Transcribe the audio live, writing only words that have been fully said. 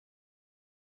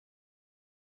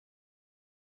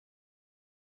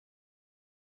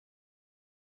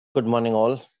Good morning,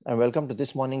 all, and welcome to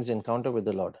this morning's encounter with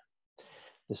the Lord.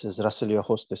 This is Russell, your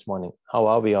host this morning. How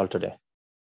are we all today?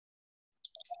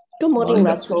 Good morning,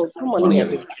 Russell. Good morning,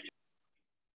 everyone.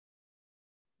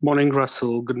 Morning,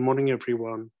 Russell. Good morning,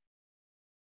 everyone.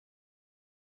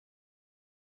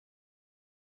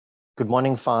 Good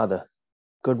morning, Father.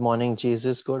 Good morning,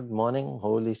 Jesus. Good morning,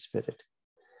 Holy Spirit.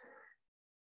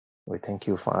 We thank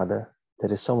you, Father.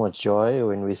 There is so much joy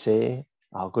when we say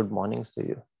our good mornings to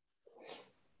you.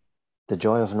 The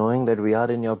joy of knowing that we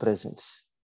are in your presence.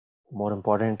 More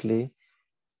importantly,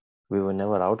 we were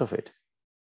never out of it.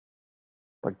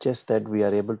 But just that we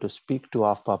are able to speak to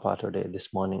our Papa today,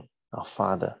 this morning, our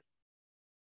Father.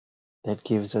 That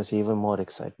gives us even more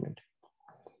excitement.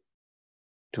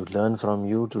 To learn from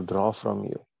you, to draw from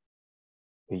you.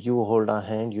 You hold our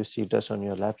hand, you seat us on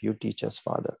your lap, you teach us,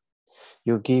 Father.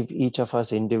 You give each of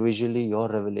us individually your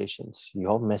revelations,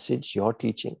 your message, your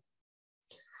teaching,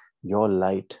 your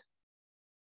light,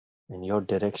 and your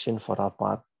direction for our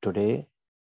path today,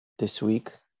 this week,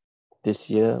 this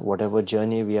year, whatever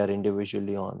journey we are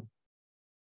individually on.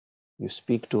 You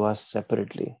speak to us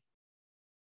separately.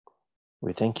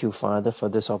 We thank you, Father, for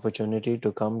this opportunity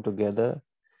to come together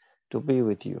to be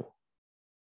with you,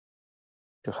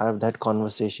 to have that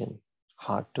conversation,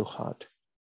 heart to heart,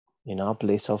 in our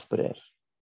place of prayer,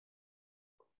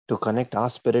 to connect our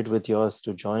spirit with yours,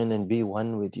 to join and be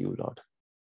one with you, Lord.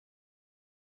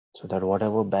 So that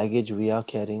whatever baggage we are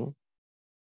carrying,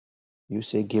 you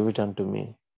say, give it unto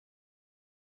me,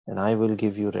 and I will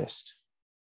give you rest.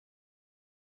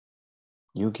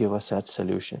 You give us that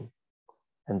solution,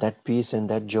 and that peace and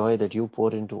that joy that you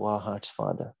pour into our hearts,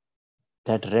 Father,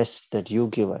 that rest that you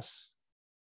give us,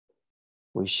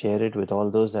 we share it with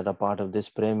all those that are part of this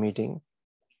prayer meeting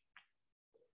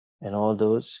and all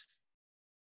those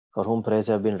for whom prayers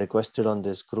have been requested on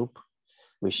this group.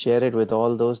 We share it with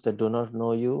all those that do not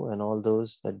know you and all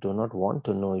those that do not want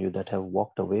to know you, that have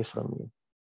walked away from you.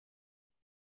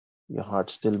 Your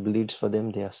heart still bleeds for them.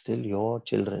 They are still your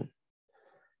children.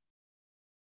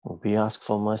 We ask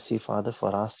for mercy, Father,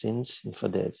 for our sins and for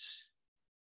theirs.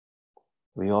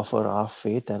 We offer our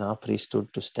faith and our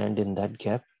priesthood to stand in that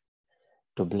gap,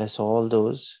 to bless all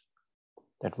those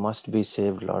that must be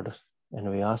saved, Lord. And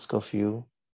we ask of you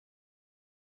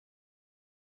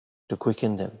to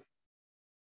quicken them,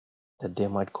 that they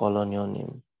might call on your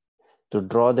name, to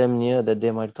draw them near, that they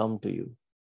might come to you,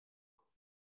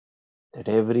 that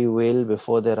every veil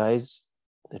before their eyes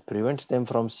that prevents them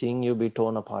from seeing you be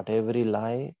torn apart, every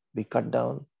lie be cut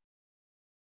down,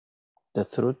 the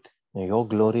truth and your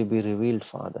glory be revealed,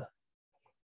 Father.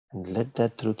 And let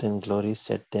that truth and glory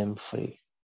set them free.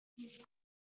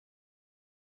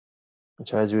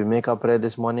 So as we make our prayer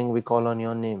this morning, we call on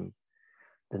your name,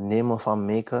 the name of our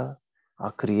Maker,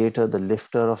 our Creator, the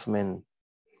lifter of men,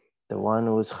 the one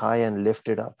who is high and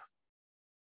lifted up,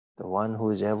 the one who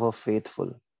is ever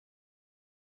faithful,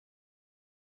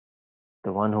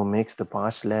 the one who makes the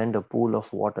parched land a pool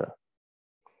of water,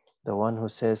 the one who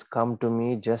says, come to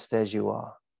me just as you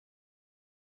are,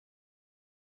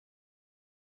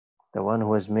 the one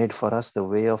who has made for us the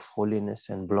way of holiness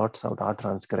and blots out our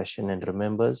transgression and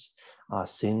remembers our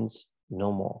sins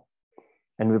no more.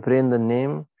 And we pray in the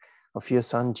name of your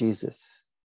Son, Jesus,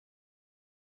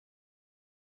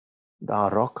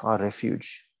 our rock, our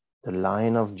refuge, the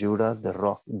Lion of Judah, the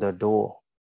rock, the door,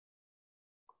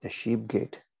 the sheep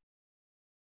gate,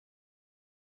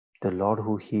 the Lord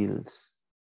who heals,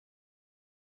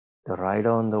 the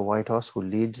rider on the white horse who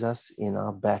leads us in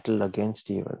our battle against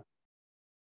evil.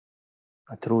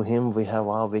 Through him we have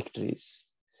our victories.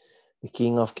 The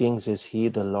King of Kings is he,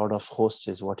 the Lord of hosts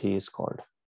is what he is called,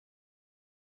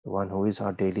 the one who is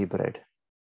our daily bread,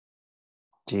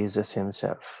 Jesus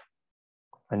himself.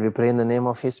 And we pray in the name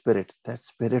of his Spirit, that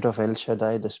Spirit of El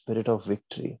Shaddai, the Spirit of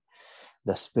victory,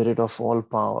 the Spirit of all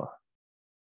power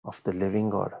of the living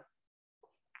God,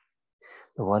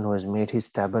 the one who has made his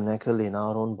tabernacle in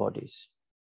our own bodies.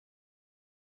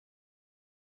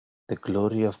 The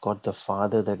glory of God the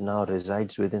Father that now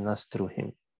resides within us through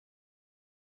him.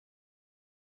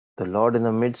 The Lord in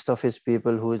the midst of his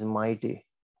people who is mighty.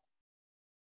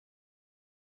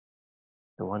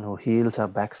 The one who heals our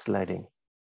backsliding.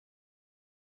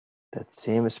 That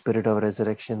same Spirit of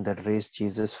resurrection that raised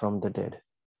Jesus from the dead.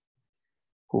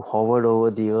 Who hovered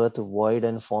over the earth void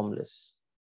and formless.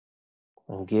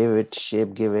 And gave it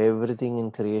shape, gave everything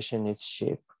in creation its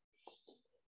shape.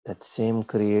 That same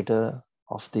creator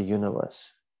of the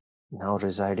universe now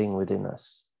residing within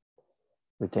us.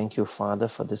 We thank you, Father,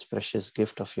 for this precious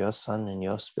gift of your Son and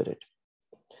your Spirit.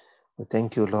 We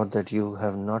thank you, Lord, that you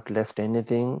have not left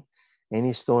anything,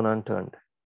 any stone unturned.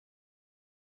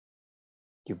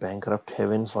 You bankrupt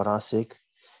heaven for our sake,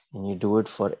 and you do it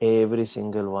for every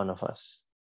single one of us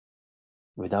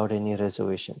without any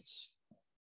reservations.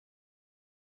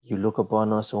 You look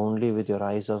upon us only with your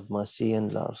eyes of mercy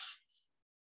and love.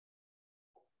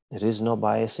 There is no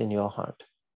bias in your heart.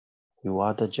 You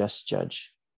are the just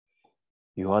judge.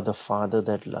 You are the Father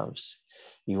that loves.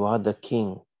 You are the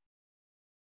King.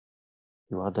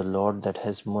 You are the Lord that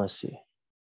has mercy.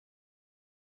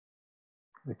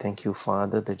 We thank you,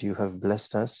 Father, that you have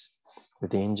blessed us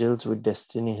with angels with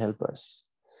destiny helpers.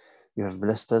 You have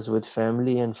blessed us with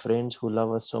family and friends who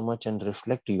love us so much and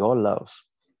reflect your love,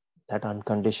 that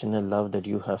unconditional love that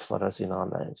you have for us in our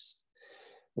lives.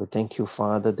 We thank you,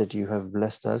 Father, that you have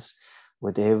blessed us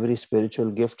with every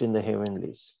spiritual gift in the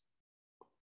heavenlies,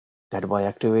 that by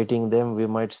activating them, we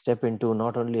might step into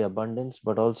not only abundance,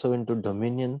 but also into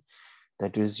dominion.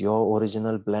 That is your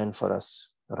original plan for us,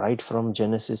 right from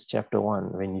Genesis chapter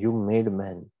 1, when you made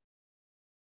man.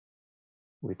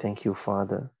 We thank you,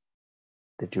 Father,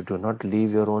 that you do not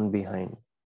leave your own behind,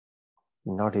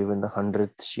 not even the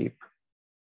 100th sheep,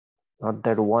 not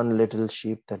that one little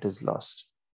sheep that is lost.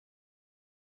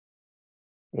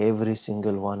 Every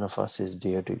single one of us is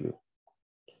dear to you.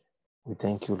 We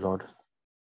thank you, Lord,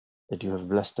 that you have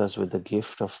blessed us with the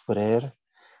gift of prayer,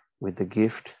 with the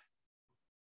gift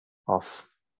of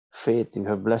faith. You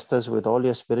have blessed us with all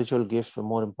your spiritual gifts, but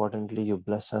more importantly, you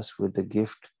bless us with the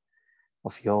gift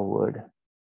of your word,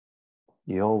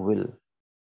 your will,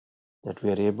 that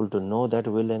we are able to know that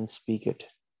will and speak it.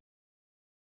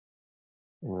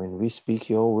 And when we speak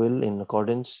your will in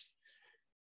accordance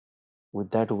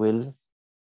with that will,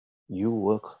 you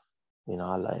work in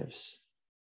our lives.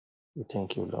 We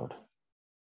thank you, Lord.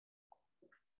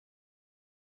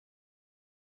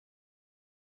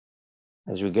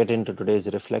 As we get into today's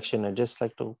reflection, I'd just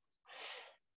like to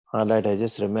highlight, I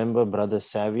just remember Brother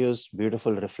Savio's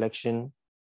beautiful reflection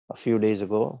a few days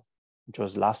ago, which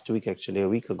was last week, actually, a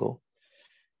week ago,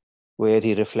 where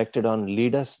he reflected on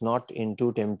lead us not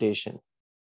into temptation.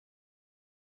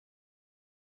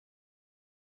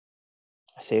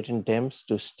 Satan tempts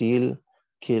to steal,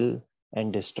 kill,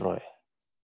 and destroy.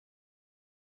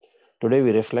 Today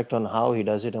we reflect on how he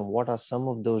does it and what are some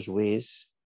of those ways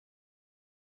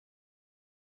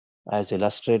as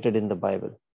illustrated in the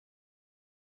Bible.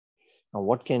 Now,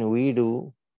 what can we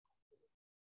do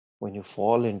when you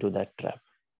fall into that trap?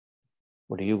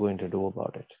 What are you going to do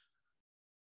about it?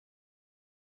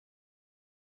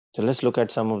 So let's look at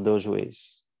some of those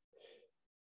ways.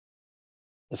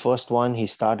 The first one, he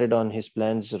started on his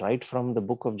plans right from the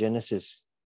book of Genesis,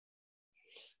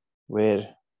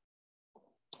 where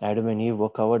Adam and Eve were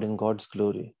covered in God's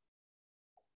glory.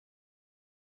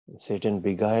 Satan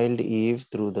beguiled Eve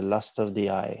through the lust of the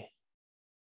eye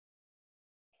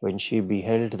when she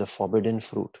beheld the forbidden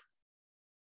fruit.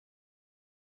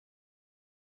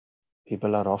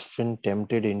 People are often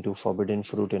tempted into forbidden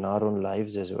fruit in our own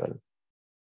lives as well,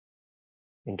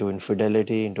 into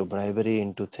infidelity, into bribery,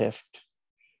 into theft,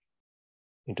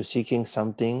 into seeking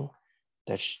something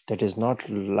that is not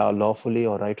lawfully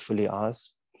or rightfully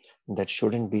ours, that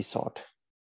shouldn't be sought.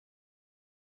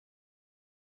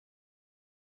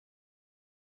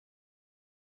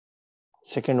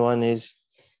 Second one is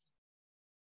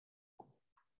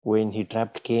when he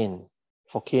trapped Cain.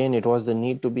 For Cain, it was the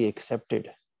need to be accepted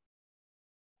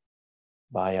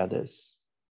by others,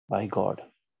 by God.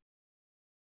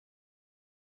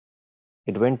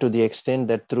 It went to the extent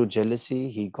that through jealousy,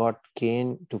 he got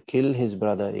Cain to kill his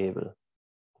brother Abel.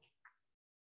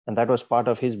 And that was part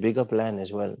of his bigger plan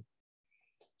as well,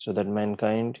 so that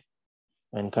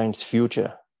mankind's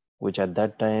future, which at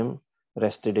that time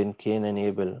rested in Cain and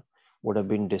Abel, would have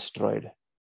been destroyed.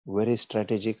 Very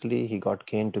strategically, he got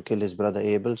Cain to kill his brother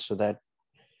Abel so that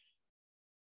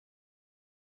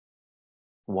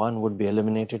one would be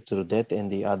eliminated through death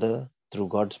and the other through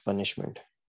God's punishment.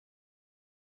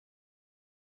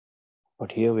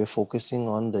 But here we're focusing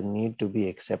on the need to be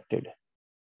accepted.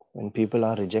 When people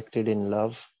are rejected in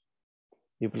love,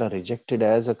 people are rejected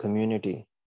as a community,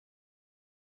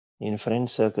 in friend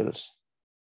circles.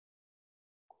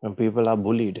 When people are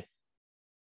bullied,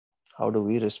 how do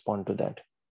we respond to that?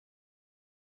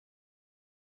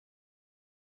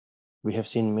 We have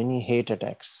seen many hate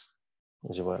attacks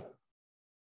as well.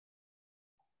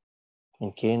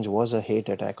 And Cain's was a hate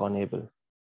attack on Abel.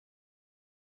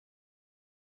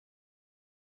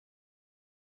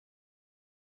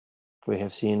 We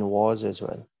have seen wars as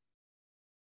well.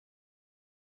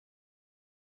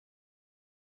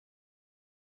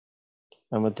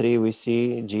 Number 3, we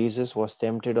see Jesus was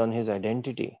tempted on his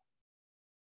identity.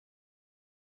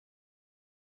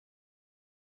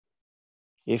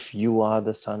 If you are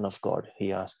the Son of God,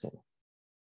 he asked him.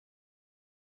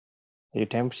 He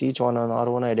tempts each one on our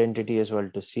own identity as well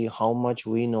to see how much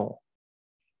we know.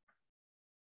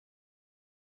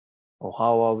 Or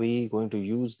how are we going to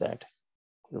use that?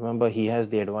 Remember, he has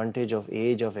the advantage of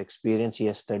age, of experience. He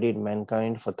has studied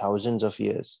mankind for thousands of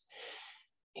years.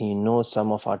 He knows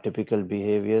some of our typical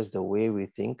behaviors, the way we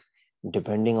think,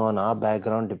 depending on our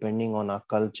background, depending on our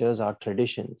cultures, our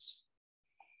traditions.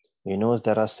 He knows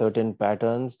there are certain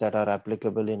patterns that are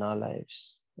applicable in our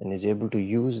lives and is able to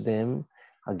use them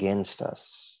against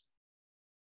us.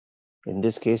 In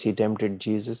this case, he tempted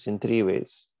Jesus in 3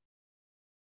 ways.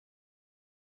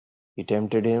 He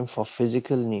tempted him for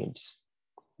physical needs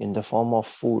in the form of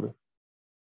food,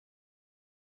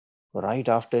 right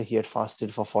after he had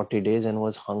fasted for 40 days and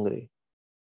was hungry.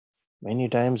 Many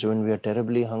times when we are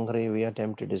terribly hungry, we are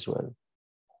tempted as well.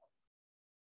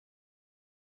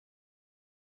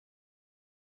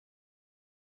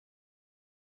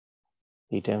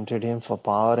 He tempted him for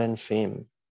power and fame,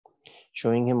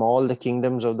 showing him all the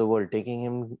kingdoms of the world, taking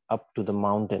him up to the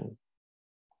mountain,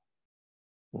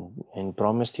 and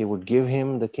promised he would give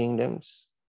him the kingdoms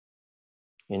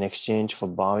in exchange for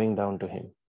bowing down to him.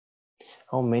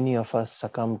 How many of us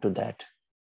succumb to that?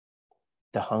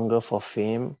 The hunger for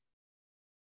fame,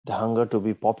 the hunger to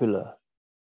be popular,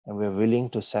 and we're willing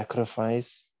to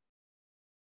sacrifice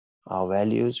our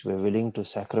values, we're willing to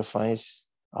sacrifice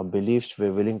our beliefs,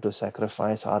 we're willing to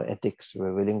sacrifice our ethics,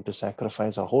 we're willing to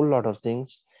sacrifice a whole lot of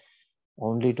things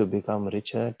only to become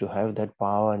richer, to have that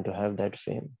power and to have that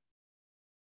fame.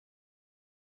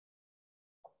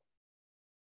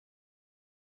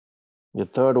 The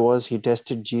third was he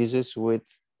tested Jesus with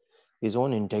his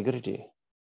own integrity.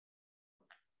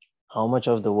 How much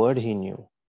of the word he knew.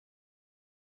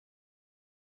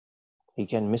 He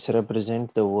can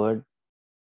misrepresent the word.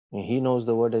 He knows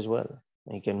the word as well.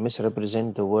 He can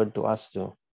misrepresent the word to us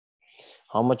too.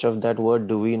 How much of that word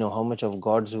do we know? How much of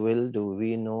God's will do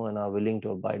we know and are willing to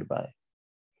abide by?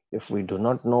 If we do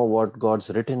not know what God's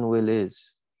written will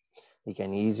is, he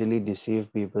can easily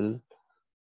deceive people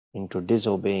into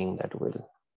disobeying that will.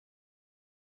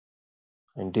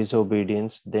 And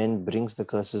disobedience then brings the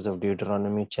curses of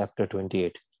Deuteronomy chapter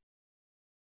 28.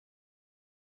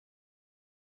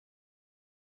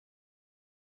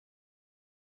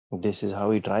 This is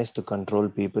how he tries to control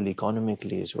people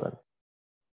economically as well.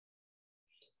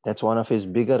 That's one of his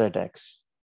bigger attacks.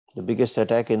 The biggest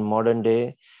attack in modern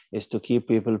day is to keep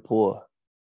people poor.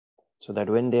 So that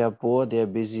when they are poor, they are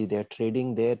busy. They are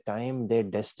trading their time, their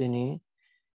destiny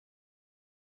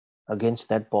against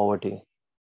that poverty.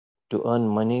 To earn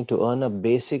money, to earn a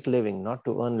basic living, not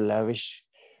to earn lavish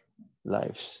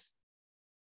lives.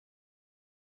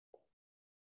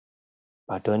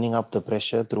 By turning up the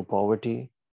pressure through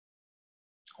poverty,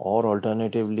 or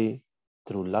alternatively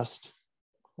through lust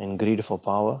and greed for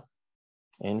power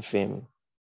and fame.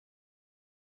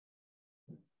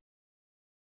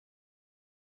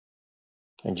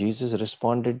 And Jesus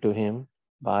responded to him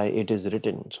by it is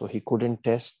written. So he couldn't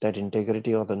test that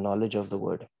integrity or the knowledge of the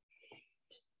word.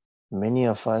 Many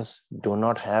of us do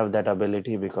not have that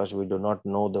ability because we do not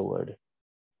know the word.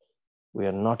 We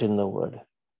are not in the word.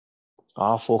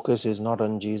 Our focus is not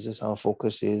on Jesus. Our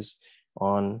focus is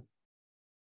on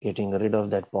getting rid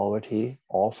of that poverty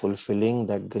or fulfilling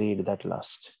that greed, that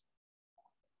lust.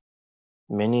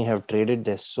 Many have traded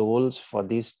their souls for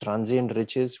these transient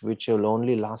riches which will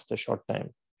only last a short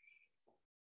time,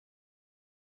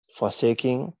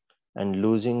 forsaking and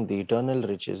losing the eternal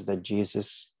riches that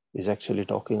Jesus is actually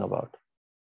talking about.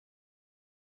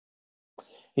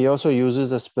 He also uses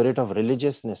the spirit of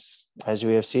religiousness, as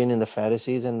we have seen in the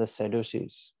Pharisees and the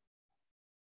Sadducees,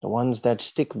 the ones that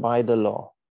stick by the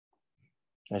law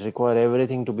and require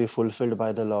everything to be fulfilled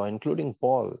by the law, including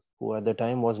Paul, who at the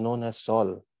time was known as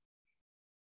Saul,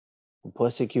 who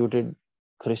persecuted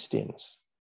Christians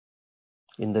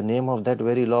in the name of that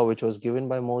very law which was given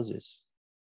by Moses.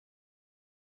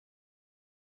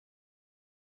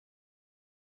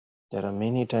 There are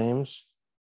many times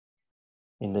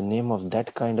in the name of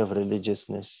that kind of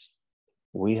religiousness,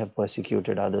 we have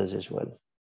persecuted others as well.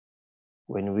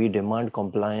 When we demand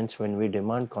compliance, when we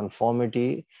demand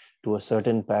conformity to a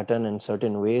certain pattern and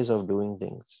certain ways of doing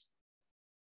things.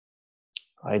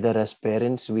 Either as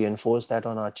parents, we enforce that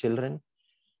on our children,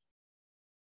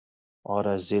 or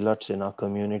as zealots in our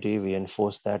community, we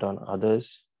enforce that on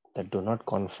others that do not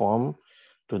conform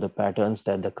to the patterns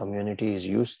that the community is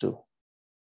used to.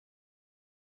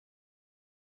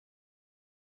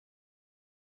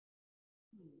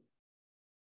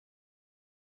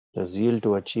 The zeal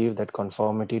to achieve that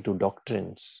conformity to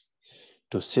doctrines,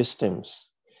 to systems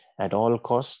at all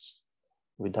costs,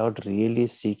 without really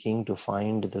seeking to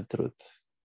find the truth,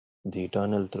 the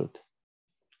eternal truth.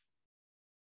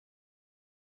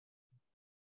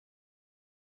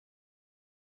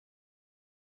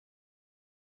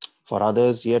 For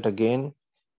others, yet again,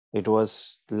 it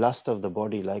was lust of the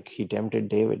body, like he tempted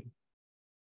David.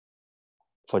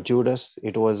 For Judas,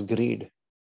 it was greed,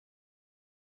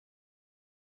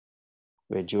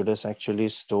 where Judas actually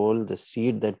stole the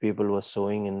seed that people were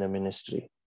sowing in the ministry,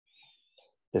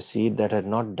 the seed that had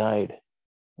not died.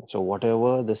 So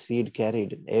whatever the seed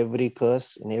carried, every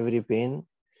curse and every pain,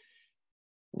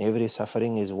 and every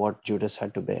suffering is what Judas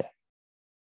had to bear.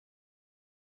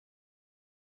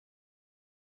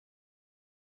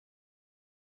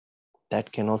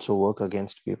 That can also work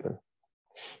against people.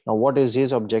 Now, what is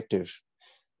his objective?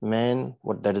 Man,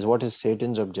 what is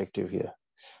Satan's objective here?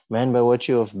 Man, by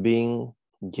virtue of being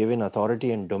given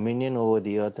authority and dominion over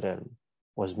the earth realm,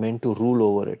 was meant to rule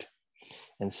over it.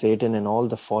 And Satan and all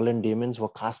the fallen demons were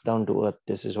cast down to earth.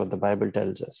 This is what the Bible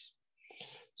tells us.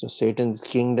 So Satan's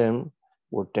kingdom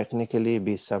would technically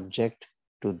be subject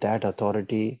to that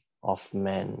authority of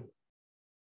man.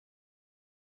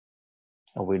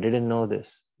 And we didn't know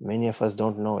this. Many of us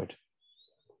don't know it.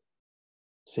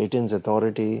 Satan's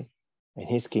authority and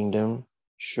his kingdom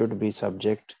should be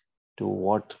subject to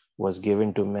what was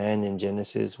given to man in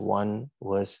Genesis 1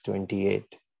 verse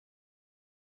 28.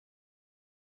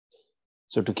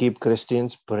 So to keep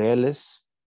Christians prayerless,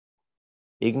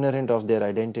 ignorant of their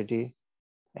identity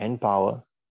and power,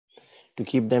 to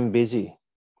keep them busy,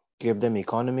 keep them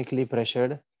economically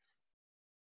pressured,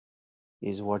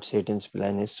 is what Satan's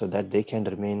plan is, so that they can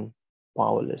remain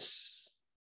powerless.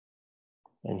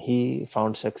 And he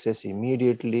found success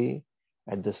immediately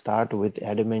at the start with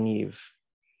Adam and Eve,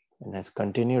 and has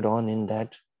continued on in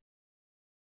that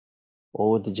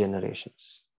over the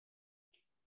generations.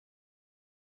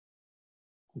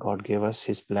 God gave us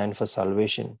his plan for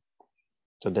salvation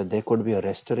so that there could be a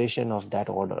restoration of that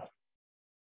order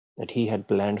that he had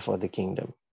planned for the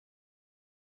kingdom.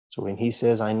 So when he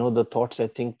says, I know the thoughts I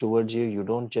think towards you, you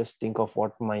don't just think of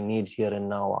what my needs here and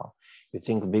now are. You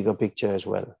think bigger picture as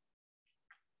well.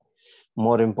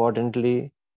 More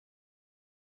importantly,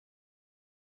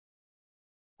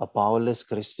 a powerless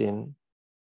Christian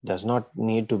does not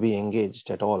need to be engaged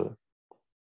at all,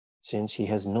 since he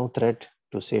has no threat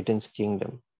to Satan's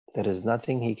kingdom. There is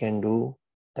nothing he can do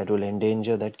that will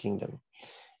endanger that kingdom.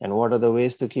 And what are the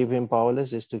ways to keep him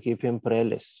powerless? Is to keep him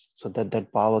prayerless, so that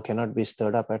that power cannot be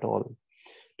stirred up at all.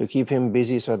 To keep him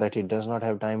busy so that he does not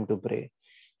have time to pray.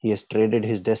 He has traded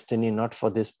his destiny not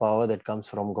for this power that comes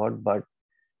from God, but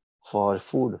for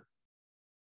food,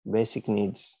 basic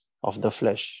needs of the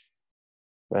flesh.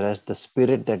 Whereas the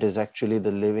spirit that is actually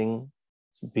the living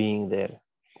being there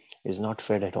is not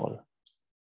fed at all.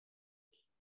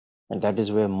 And that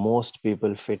is where most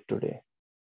people fit today.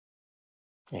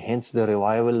 And hence the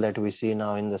revival that we see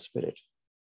now in the spirit.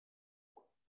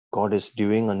 God is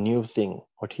doing a new thing,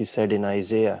 what he said in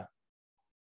Isaiah.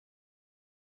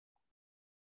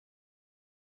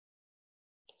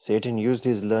 Satan used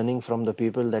his learning from the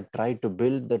people that tried to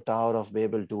build the Tower of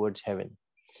Babel towards heaven.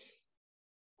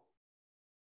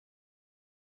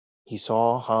 He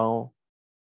saw how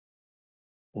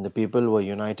when the people were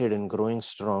united and growing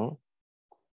strong,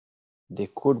 they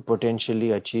could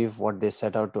potentially achieve what they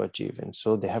set out to achieve. And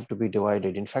so they have to be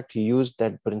divided. In fact, he used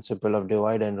that principle of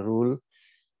divide and rule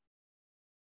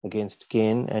against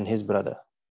Cain and his brother,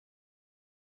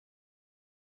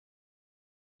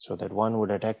 so that one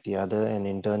would attack the other and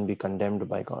in turn be condemned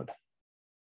by God.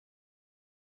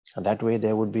 And that way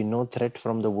there would be no threat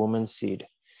from the woman's seed.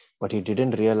 But he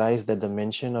didn't realize that the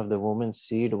mention of the woman's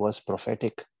seed was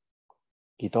prophetic.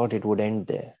 He thought it would end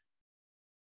there.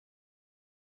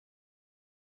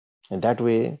 And that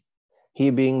way, he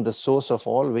being the source of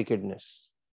all wickedness,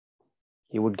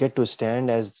 he would get to stand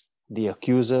as the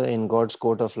accuser in God's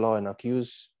court of law and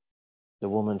accuse the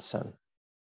woman's son,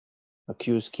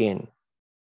 accuse Cain.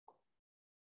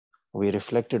 We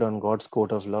reflected on God's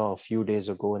court of law a few days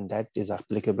ago, and that is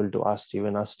applicable to us,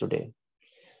 even us today.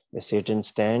 Where Satan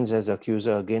stands as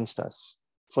accuser against us,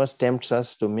 first tempts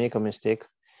us to make a mistake,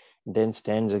 then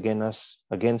stands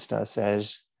against us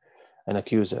as an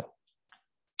accuser.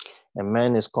 A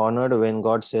man is cornered when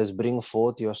God says, bring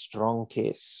forth your strong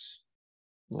case.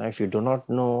 Now, if you do not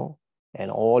know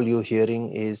and all you're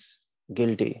hearing is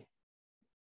guilty,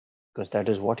 because that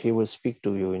is what he will speak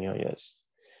to you in your ears.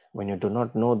 When you do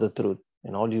not know the truth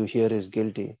and all you hear is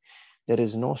guilty, there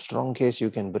is no strong case you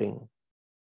can bring.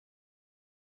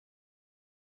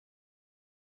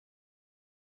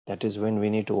 That is when we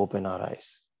need to open our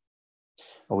eyes.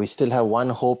 We still have one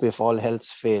hope if all else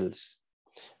fails.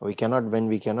 When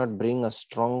we cannot bring a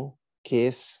strong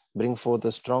case, bring forth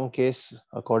a strong case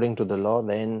according to the law,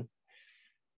 then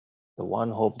the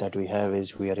one hope that we have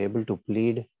is we are able to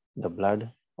plead the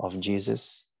blood of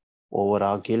Jesus over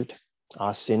our guilt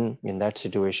our sin in that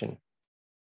situation.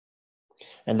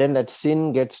 And then that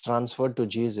sin gets transferred to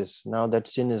Jesus. Now that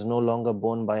sin is no longer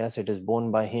borne by us, it is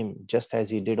borne by him, just as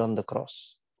he did on the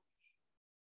cross.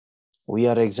 We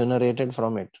are exonerated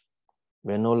from it.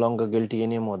 We are no longer guilty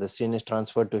anymore. The sin is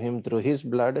transferred to him through his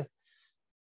blood.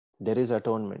 There is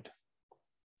atonement.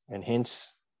 And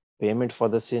hence, payment for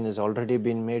the sin has already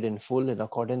been made in full in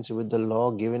accordance with the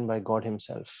law given by God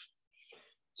himself.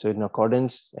 So in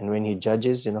accordance, and when he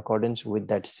judges in accordance with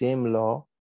that same law,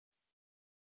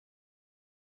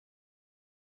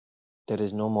 there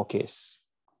is no more case,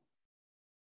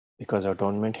 because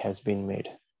atonement has been made.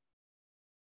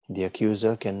 The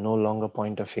accuser can no longer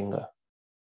point a finger.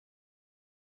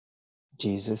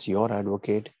 Jesus, your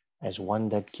advocate, has won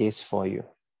that case for you.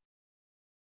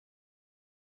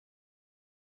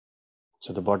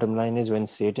 So the bottom line is, when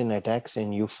Satan attacks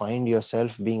and you find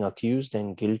yourself being accused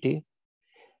and guilty,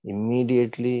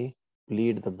 immediately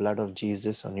plead the blood of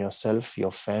Jesus on yourself,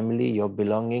 your family, your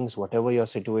belongings, whatever your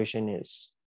situation is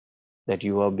that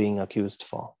you are being accused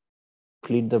for.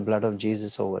 Plead the blood of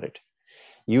Jesus over it.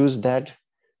 Use that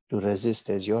to resist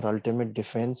as your ultimate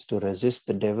defense, to resist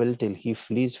the devil till he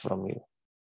flees from you.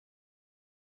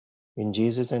 In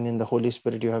Jesus and in the Holy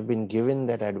Spirit, you have been given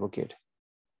that advocate.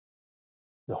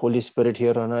 The Holy Spirit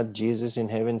here on earth, Jesus in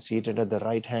heaven, seated at the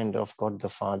right hand of God the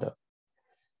Father,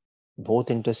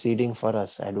 both interceding for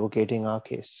us, advocating our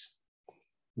case.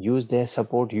 Use their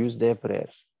support, use their prayer.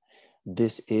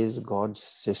 This is God's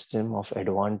system of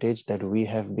advantage that we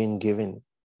have been given.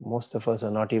 Most of us are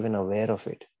not even aware of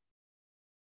it.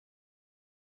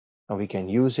 Now we can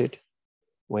use it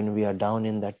when we are down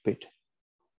in that pit.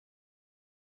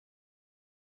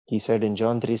 He said in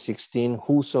John 3:16,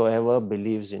 whosoever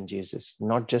believes in Jesus,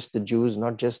 not just the Jews,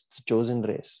 not just the chosen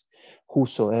race,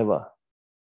 whosoever,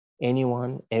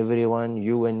 anyone, everyone,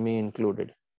 you and me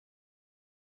included,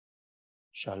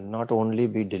 shall not only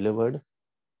be delivered,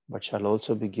 but shall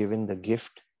also be given the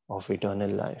gift of eternal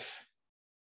life.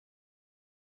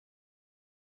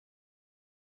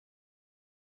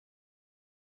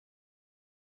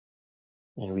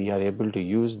 And we are able to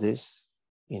use this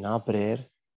in our prayer.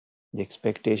 The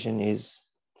expectation is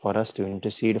for us to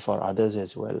intercede for others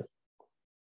as well,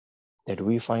 that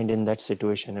we find in that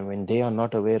situation, and when they are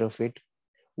not aware of it,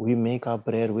 we make our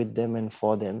prayer with them and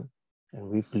for them, and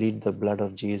we plead the blood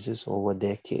of Jesus over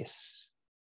their case,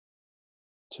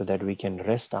 so that we can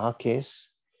rest our case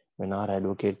when our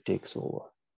advocate takes over.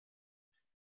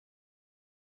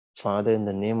 Father, in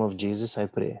the name of Jesus, I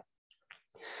pray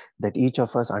that each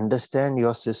of us understand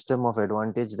your system of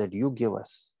advantage that you give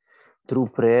us through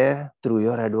prayer, through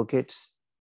your advocates,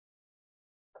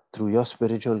 through your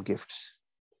spiritual gifts,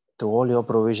 through all your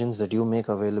provisions that you make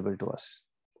available to us.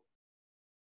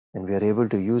 And we are able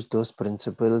to use those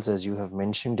principles as you have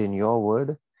mentioned in your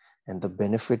word, and the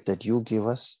benefit that you give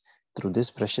us through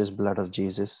this precious blood of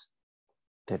Jesus,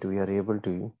 that we are able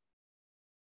to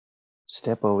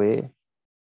step away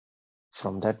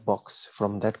from that box,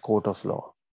 from that court of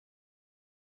law,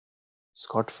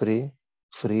 scot-free,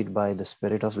 freed by the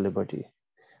Spirit of liberty,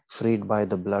 freed by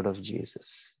the blood of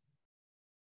Jesus.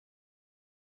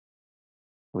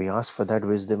 We ask for that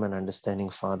wisdom and understanding,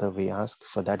 Father. We ask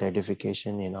for that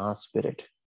edification in our spirit.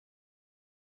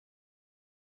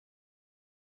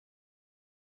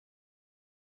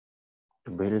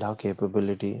 To build our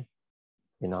capability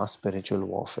in our spiritual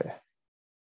warfare.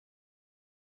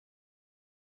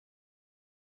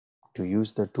 To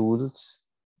use the tools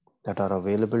that are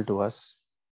available to us.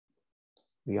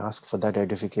 We ask for that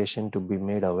edification to be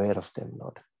made aware of them,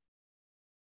 Lord.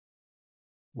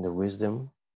 The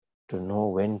wisdom to know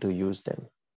when to use them.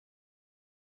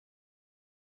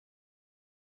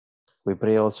 We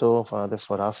pray also, Father,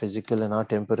 for our physical and our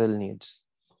temporal needs,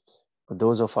 for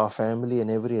those of our family and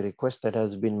every request that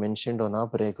has been mentioned on our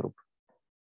prayer group.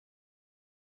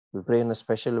 We pray in a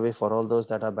special way for all those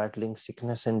that are battling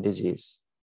sickness and disease.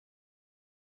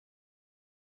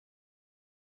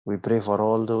 We pray for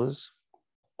all those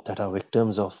that are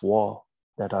victims of war,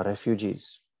 that are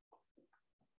refugees.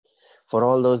 For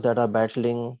all those that are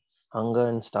battling hunger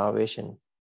and starvation.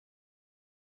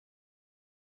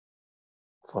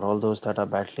 For all those that are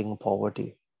battling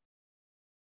poverty.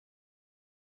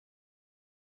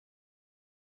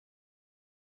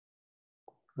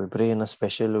 We pray in a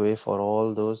special way for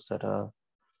all those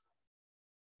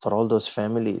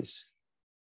families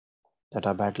that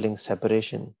are battling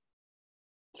separation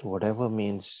through whatever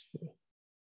means,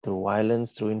 through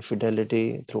violence, through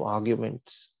infidelity, through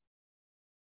arguments,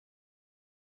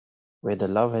 where the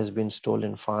love has been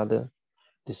stolen. Father,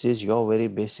 this is your very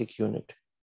basic unit,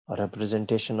 a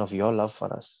representation of your love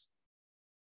for us,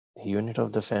 the unit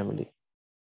of the family.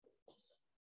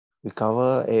 We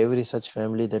cover every such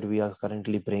family that we are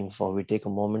currently praying for. We take a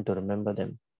moment to remember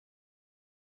them.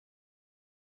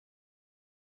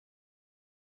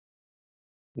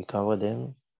 We cover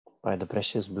them by the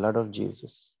precious blood of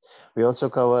Jesus. We also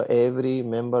cover every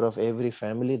member of every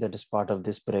family that is part of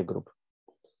this prayer group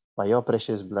by your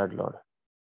precious blood, Lord.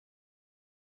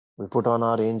 We put on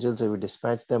our angels and we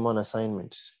dispatch them on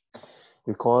assignments.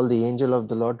 We call the angel of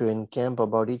the Lord to encamp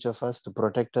about each of us to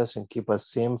protect us and keep us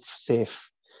safe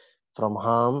from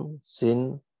harm,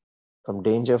 sin, from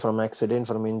danger, from accident,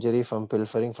 from injury, from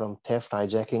pilfering, from theft,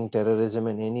 hijacking, terrorism,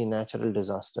 and any natural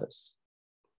disasters.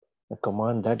 I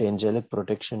command that angelic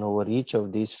protection over each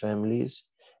of these families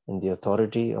in the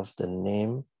authority of the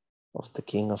name of the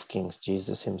King of Kings,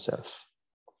 Jesus himself.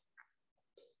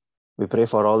 We pray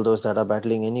for all those that are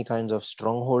battling any kinds of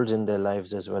strongholds in their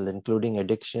lives as well, including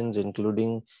addictions,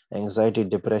 including anxiety,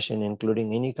 depression,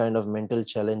 including any kind of mental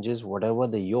challenges, whatever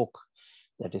the yoke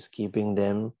that is keeping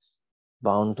them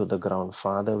bound to the ground.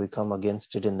 Father, we come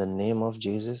against it in the name of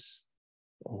Jesus,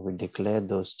 and we declare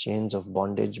those chains of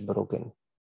bondage broken.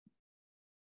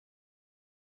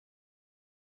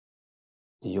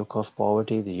 The yoke of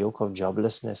poverty, the yoke of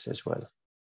joblessness as well.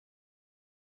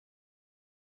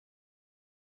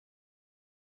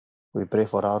 We pray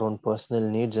for our own personal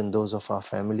needs and those of our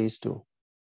families too,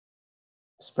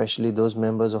 especially those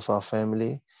members of our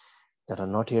family that are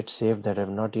not yet saved, that have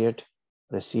not yet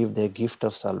received their gift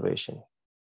of salvation.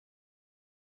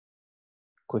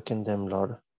 Quicken them,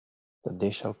 Lord, that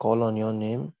they shall call on your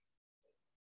name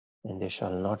and they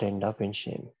shall not end up in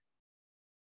shame.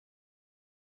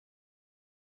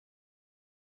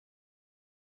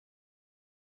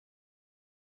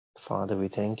 Father, we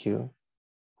thank you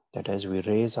that as we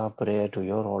raise our prayer to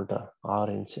your altar, our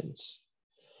incense,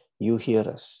 you hear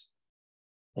us,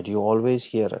 that you always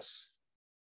hear us.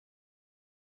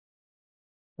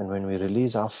 And when we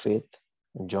release our faith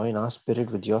and join our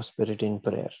spirit with your spirit in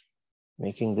prayer,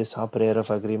 making this our prayer of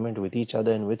agreement with each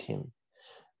other and with him,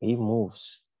 he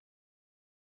moves.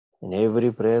 And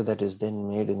every prayer that is then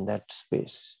made in that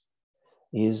space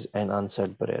is an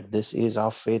answered prayer. This is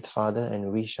our faith, Father,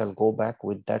 and we shall go back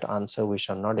with that answer. We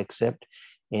shall not accept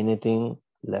anything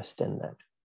less than that.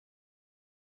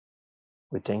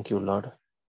 We thank you, Lord,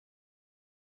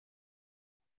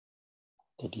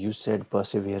 that you said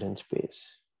perseverance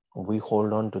pays. We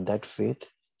hold on to that faith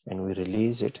and we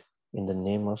release it in the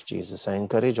name of Jesus. I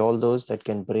encourage all those that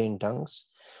can pray in tongues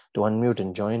to unmute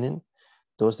and join in.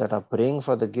 Those that are praying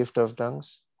for the gift of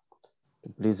tongues,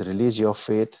 please release your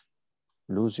faith,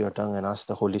 lose your tongue, and ask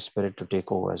the Holy Spirit to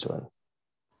take over as well.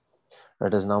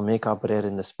 Let us now make our prayer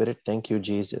in the Spirit. Thank you,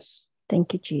 Jesus.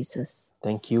 Thank you, Jesus.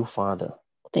 Thank you, Father.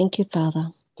 Thank you, Father.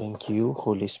 Thank you,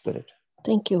 Holy Spirit.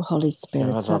 Thank you, Holy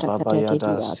Spirit.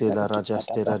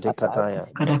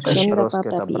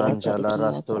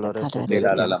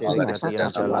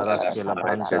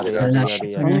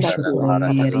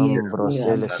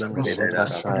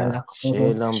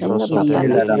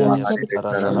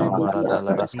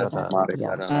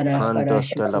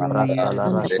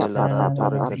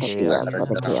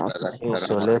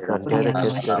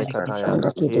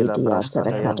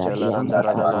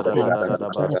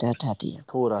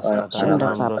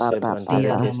 Shanda papa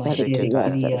papa sarikia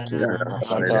sarikia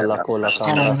Adala kola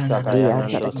kambras kataya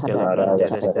nandos kela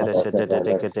branderes tereshe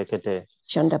de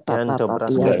Shanda papa Yanto papa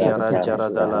braskelia sarikia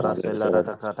ranchara dalla rasela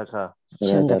radakataka.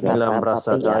 Shanda papa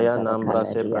Ilambrasa papa daya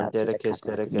nambrase sarikadaria prantere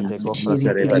kestere kete sarikadaria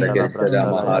koprase kenta la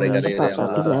braskala Shanda yandare papa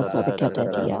kashala papa da.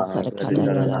 sarikadaria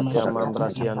sarikadaria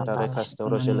Yamambrasi sarikadaria antare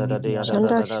kastoro shela da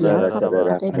Shanda shia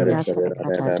da. sarikadaria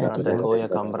sarikadaria Adakoya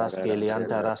kambraske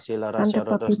lianta rasila Shanda rachara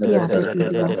papipia dostere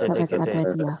sarikia de kete.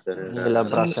 sarikadaria Ila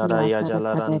brasara Shia ya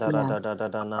jalaranda sarikadaria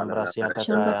da nambrasi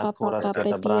Shanda atakaya papa kuraske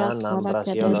da papipia brahan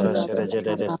nambrasi yola sarikadaria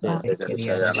shere sarikadapa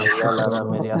Yalara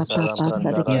Meria Papa Salam papa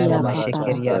Prantara sarikia Sela papa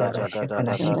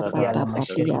Rajastela Shanda papa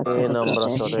papia Enambra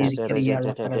sarikadaria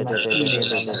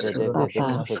Sodestere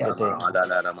Papa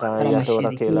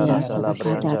Kayatora Kela Iya Rasala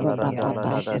sadakada Brianjala papa Randala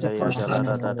papa Yajala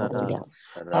sadakada da. iya.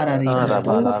 Shanda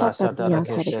Arabala papa Rasatara pia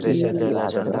Kestere sadakia Sedele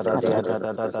Jandara sadakada.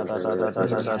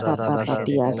 Papa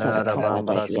papia sadakada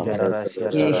Arabambras dia. Kela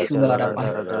Rasia Tarajala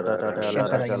Randara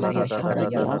Shanda papa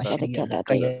pia da. sadakada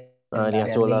dia. Aria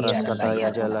tola raskata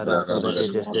ya jala rastore de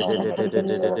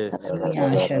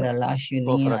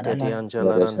Kofraketi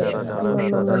Angela Randera Dala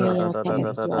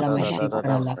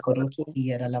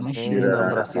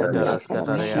Nambrasia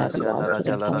Taraskataria Shada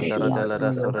Rajala Randara Della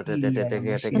Rastore de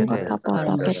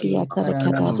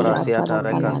Ambrasia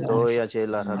Tarakastoya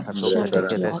Jela Rakatoka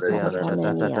Tekestia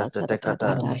Chata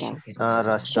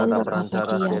Rastada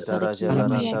Brantara Setara Jela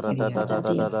Randara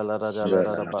Rajala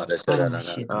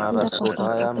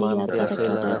Raskotaya Mambria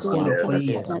Sela Rastore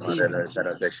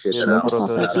Ila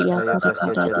Protoricataya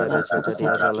Brascetele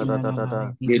Ceteria Jala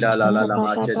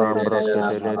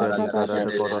Ambrosketele Dedicada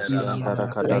de Koroski and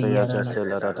Tarakadaria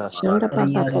Jasela Rataska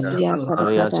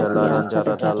Aria Jala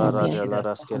Ranjara Dala Rajala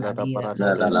Raskela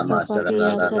Parada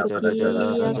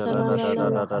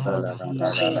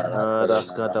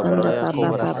Raskata Braya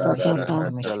Kovarasca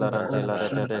Jalarantela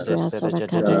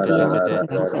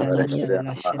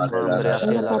Mambria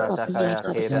Sela Ratakaya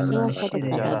Keras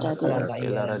Jaraskora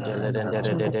Telara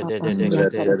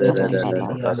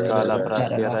Raskala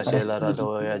Prastia Rashela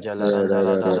Radoya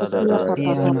Jalarandara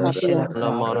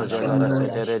Namoro Jalara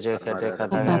Setereje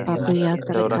Katekataya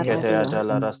Dora Ketea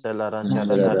Jalara Stella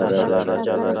Ranchara Jalara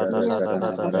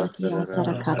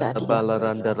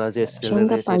Balaranda Rajeskele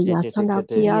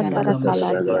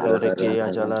Dorikia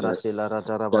Jalara Silara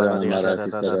Tarabalaria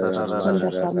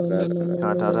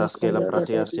Kataraskela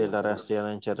Pratia Sila Rastia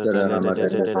and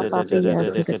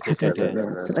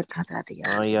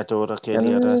Ayatora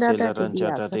Kelia Rasila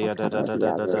Ranchata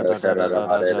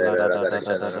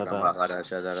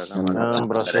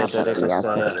Ambroseta de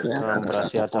Castaya,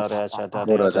 Ambrasiata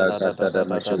Chataria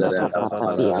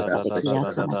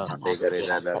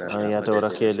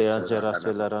Ayatora Kelia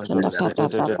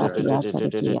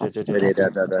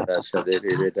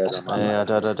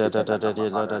Jarasila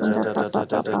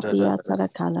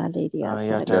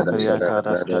Ayata Kriaka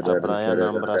Raskata Brian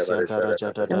Ambrasiata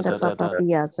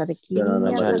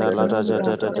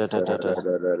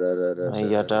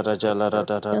Ayata Rajala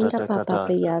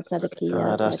Kata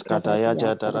Raskataya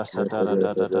Jata Rasatara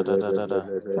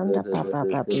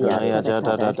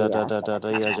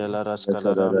Yajala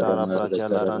Raskala Randara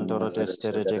Prajala Randoro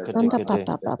Testere Jekate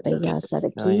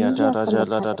Ayata Rajala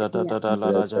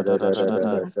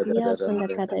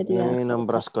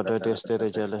Nambraskota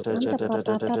Testere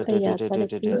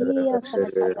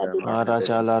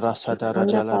Rajala Rasata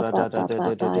Rajala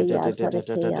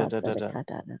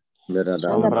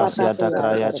Ambrasia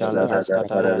Takraya Chala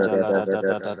Raskataya Jala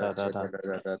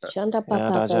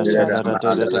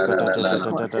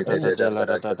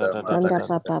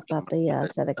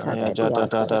Raja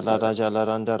Sadara Jala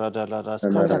Randara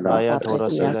Raskata Braya Tora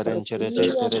Sela Renchere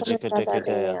Jekate Brajala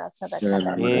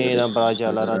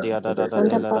Radia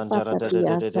Dela Ranjara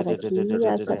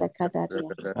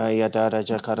Ayatara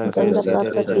Jakara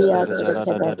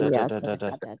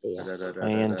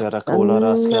Ayantara Kola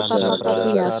Raskanta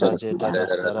Braya Karajeta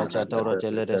Rastara Chatora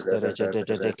Telerestere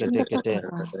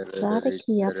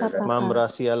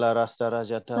Mambrasia la Rastara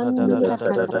Jatara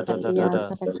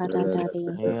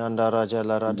Andara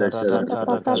Jalara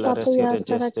Kara Della Rescere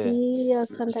Geste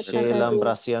Shelam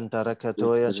Brasianta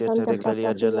Rakatoya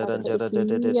Chetericalia Jeleranjara de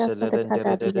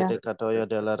Selerendere de Catoya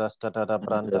de la Rascata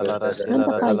Branda la Rasela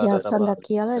Radala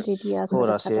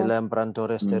Cora Selam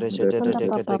Brantores Tereche de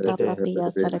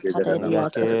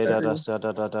Yake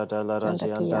Rasada la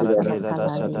Rajianta Rakela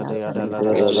Rasada de Adala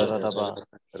Radaba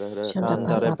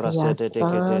Andare Brasete de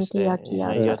Keteste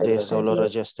Yate Solo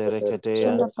Regestere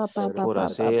Ketea Cora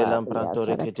Selam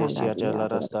Brantore Ketesia Jala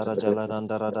Rastara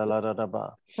Jalarandara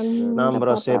Radaba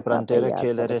Nambra se prantere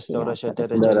che le restaura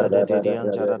shetere gela de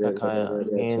dirian jaratakaya.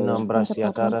 In nambra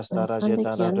siatara stara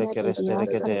jetara rekerestere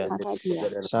ketea.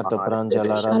 Sato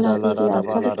pranjala randa la rada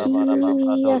bala raba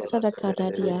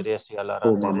pradolo de gresia la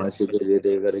randere.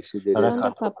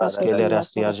 Rakato praskele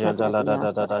restia jeda la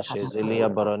da shezilia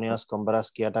baronias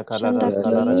combraskia da kala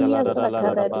rasta la rajala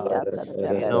la raba.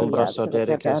 In nambra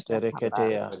sotere kestere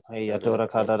ketea. Yatora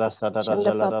kada rasta da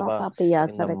rajala raba.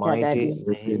 In the mighty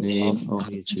name of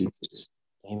Jesus.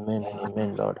 Amen and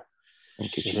amen, Lord.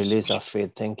 Thank you, We Jesus. release our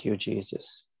faith. Thank you,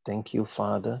 Jesus. Thank you,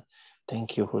 Father.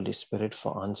 Thank you, Holy Spirit,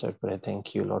 for answered prayer.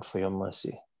 Thank you, Lord, for your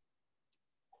mercy.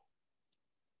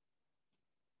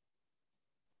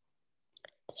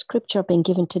 The scripture being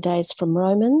given today is from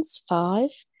Romans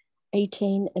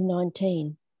 5:18 and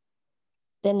 19.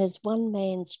 Then as one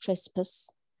man's trespass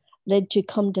led to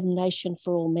condemnation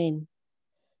for all men,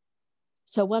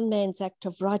 so one man's act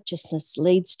of righteousness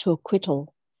leads to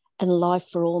acquittal and life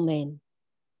for all men.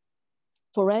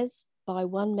 For as by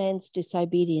one man's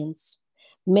disobedience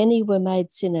many were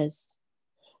made sinners,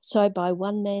 so by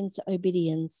one man's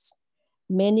obedience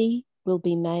many will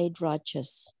be made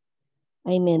righteous.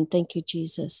 Amen. Thank you,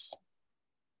 Jesus.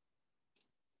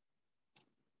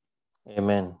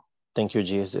 Amen. Thank you,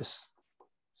 Jesus.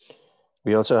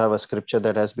 We also have a scripture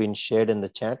that has been shared in the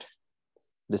chat.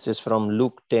 This is from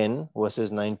Luke 10,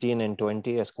 verses 19 and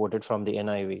 20, as quoted from the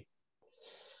NIV.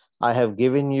 I have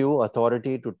given you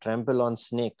authority to trample on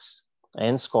snakes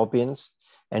and scorpions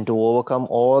and to overcome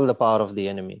all the power of the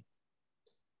enemy.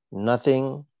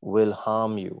 Nothing will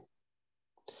harm you.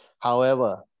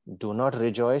 However, do not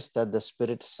rejoice that the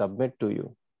spirits submit to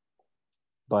you,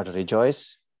 but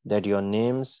rejoice that your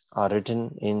names are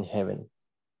written in heaven.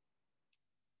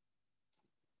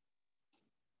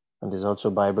 And there's also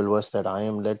a Bible verse that I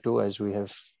am led to as we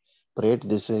have prayed.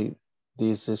 This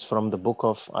is from the book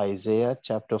of Isaiah,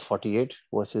 chapter 48,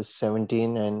 verses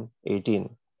 17 and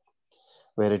 18,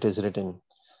 where it is written,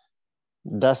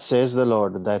 Thus says the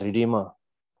Lord, thy Redeemer,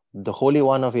 the Holy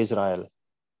One of Israel,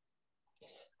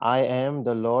 I am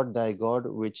the Lord thy God,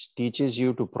 which teaches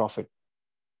you to profit,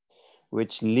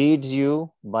 which leads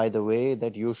you by the way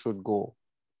that you should go.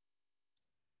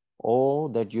 Oh,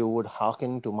 that you would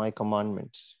hearken to my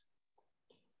commandments.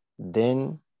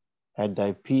 Then had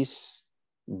thy peace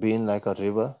been like a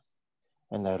river,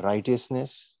 and thy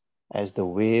righteousness as the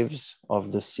waves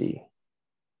of the sea.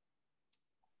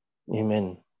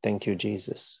 Amen. Thank you,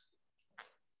 Jesus.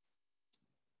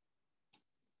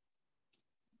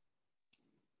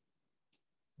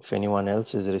 If anyone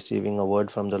else is receiving a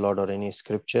word from the Lord or any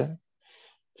scripture,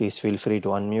 please feel free to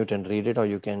unmute and read it, or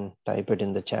you can type it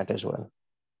in the chat as well.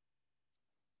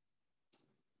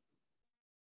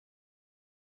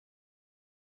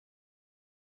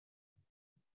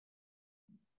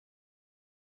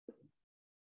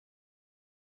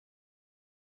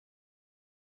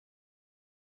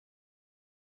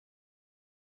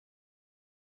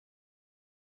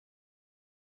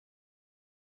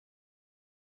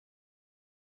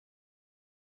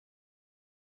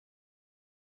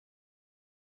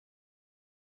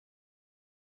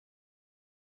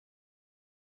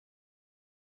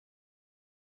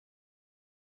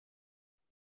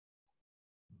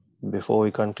 Before we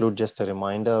conclude, just a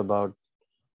reminder about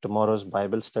tomorrow's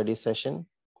Bible study session.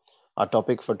 Our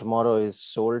topic for tomorrow is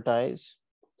soul ties.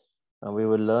 And we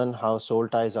will learn how soul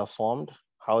ties are formed,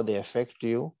 how they affect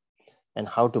you, and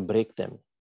how to break them.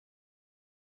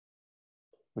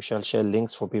 We shall share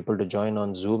links for people to join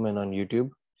on Zoom and on YouTube.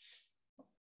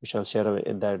 We shall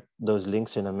share those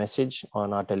links in a message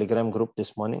on our Telegram group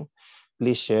this morning.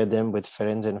 Please share them with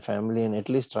friends and family, and at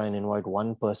least try and invite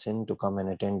one person to come and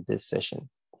attend this session.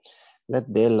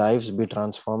 Let their lives be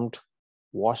transformed,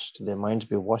 washed, their minds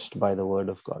be washed by the word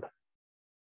of God.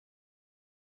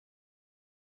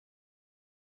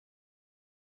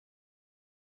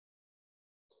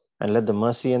 And let the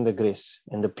mercy and the grace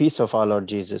and the peace of our Lord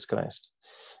Jesus Christ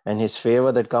and his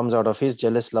favor that comes out of his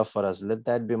jealous love for us, let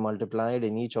that be multiplied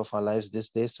in each of our lives this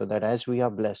day, so that as we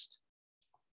are blessed,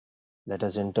 let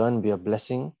us in turn be a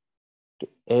blessing to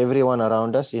everyone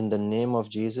around us in the name of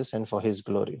Jesus and for his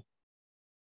glory.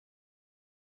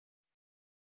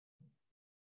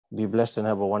 Be blessed and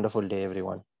have a wonderful day,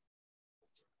 everyone.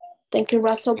 Thank you,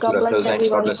 Russell. God bless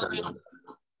everyone.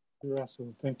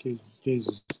 Russell, thank you,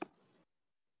 Jesus.